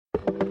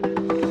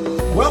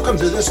Welcome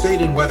to This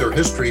Date in Weather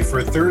History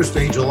for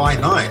Thursday, July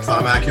 9th.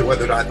 I'm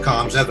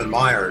AccuWeather.com's Evan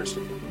Myers.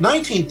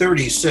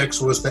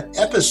 1936 was the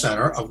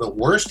epicenter of the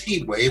worst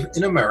heat wave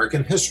in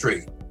American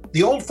history.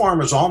 The Old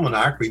Farmer's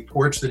Almanac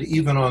reports that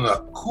even on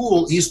the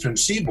cool eastern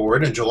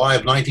seaboard in July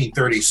of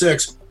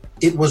 1936,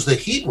 it was the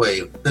heat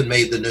wave that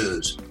made the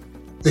news.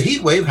 The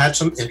heat wave had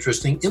some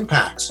interesting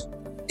impacts.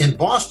 In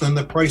Boston,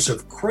 the price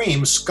of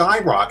cream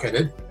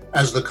skyrocketed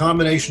as the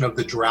combination of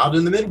the drought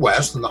in the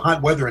Midwest and the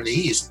hot weather in the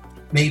East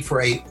made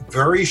for a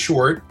very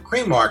short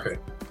cream market.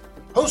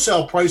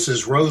 Wholesale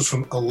prices rose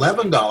from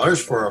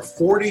 $11 for a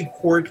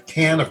 40-quart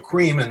can of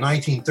cream in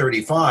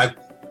 1935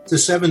 to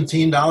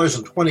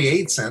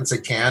 $17.28 a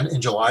can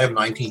in July of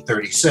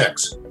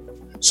 1936.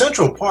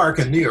 Central Park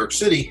in New York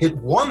City hit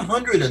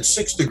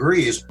 106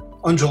 degrees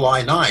on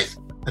July 9th,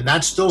 and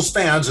that still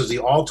stands as the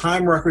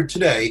all-time record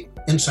today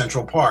in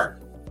Central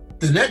Park.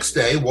 The next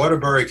day,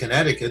 Waterbury,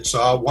 Connecticut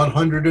saw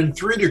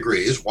 103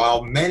 degrees,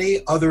 while many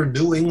other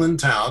New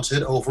England towns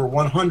hit over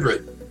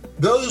 100.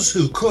 Those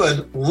who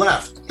could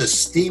left the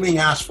steaming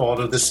asphalt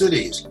of the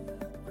cities,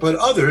 but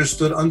others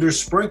stood under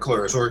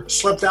sprinklers or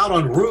slept out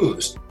on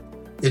roofs.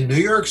 In New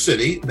York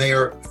City,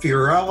 Mayor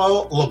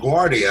Fiorello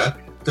LaGuardia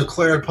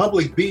declared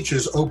public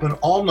beaches open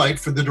all night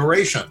for the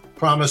duration,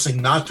 promising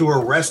not to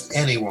arrest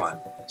anyone.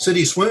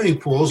 City swimming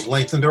pools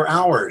lengthened their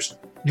hours.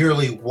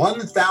 Nearly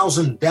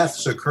 1,000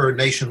 deaths occurred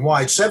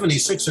nationwide,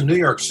 76 in New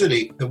York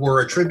City, that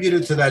were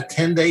attributed to that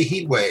 10-day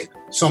heat wave.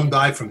 Some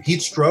died from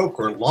heat stroke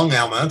or lung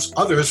ailments,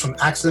 others from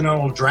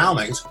accidental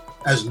drownings,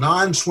 as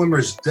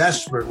non-swimmers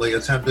desperately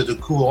attempted to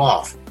cool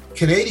off.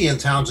 Canadian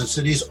towns and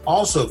cities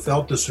also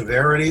felt the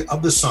severity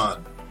of the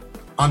sun.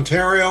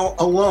 Ontario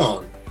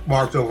alone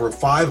marked over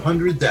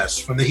 500 deaths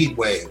from the heat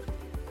wave.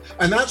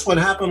 And that's what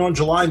happened on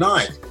July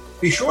 9th.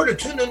 Be sure to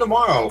tune in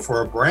tomorrow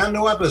for a brand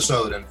new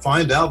episode and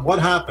find out what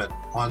happened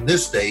on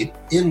this date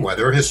in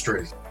weather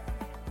history.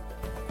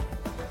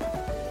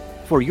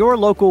 For your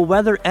local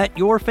weather at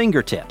your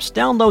fingertips,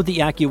 download the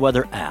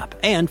AccuWeather app.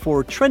 And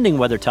for trending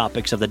weather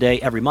topics of the day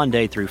every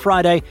Monday through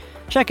Friday,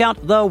 check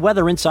out the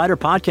Weather Insider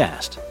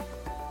podcast.